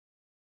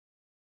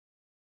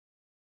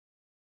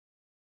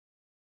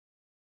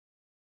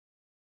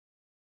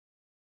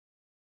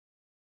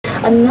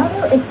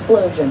Another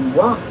explosion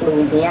rocked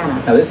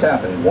Louisiana. Now, this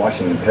happened in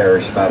Washington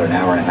Parish, about an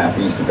hour and a half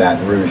east of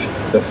Baton Rouge.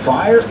 The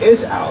fire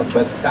is out,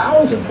 but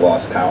thousands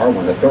lost power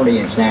when the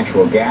 30-inch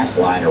natural gas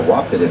line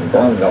erupted and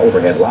burned the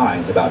overhead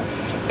lines. About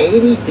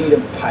 80 feet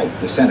of pipe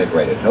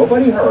disintegrated.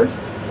 Nobody hurt,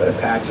 but a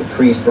patch of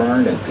trees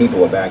burned and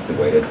people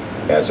evacuated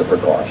as a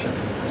precaution.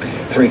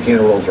 3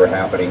 funerals are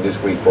happening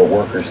this week for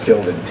workers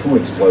killed in 2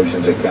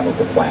 explosions at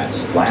chemical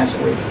plants last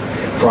week.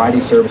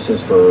 Friday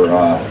services for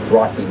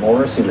Rocky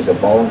Morris. He was a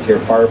volunteer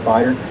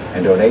firefighter,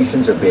 and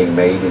donations are being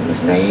made in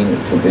his name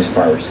to his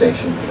fire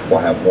station. We'll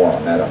have more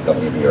on that on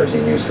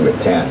WBRZ News 2 at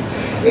 10.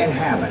 In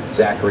Hammond,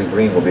 Zachary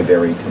Green will be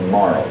buried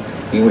tomorrow.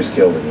 He was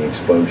killed in the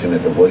explosion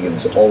at the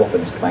Williams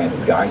Olefins plant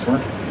in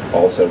Geismar.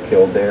 Also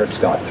killed there,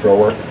 Scott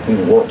Thrower. He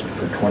worked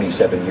for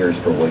 27 years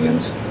for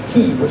Williams.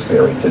 He was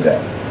buried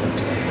today.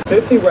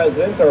 50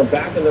 residents are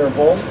back in their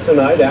homes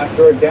tonight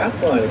after a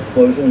gas line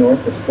explosion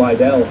north of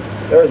Slidell.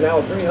 There is now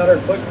a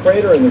 300-foot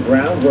crater in the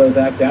ground where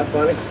that gas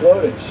line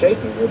exploded,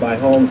 shaking nearby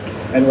homes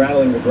and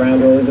rattling the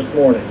ground early this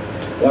morning.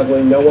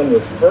 Luckily, no one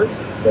was hurt.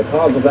 The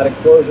cause of that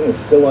explosion is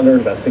still under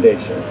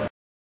investigation.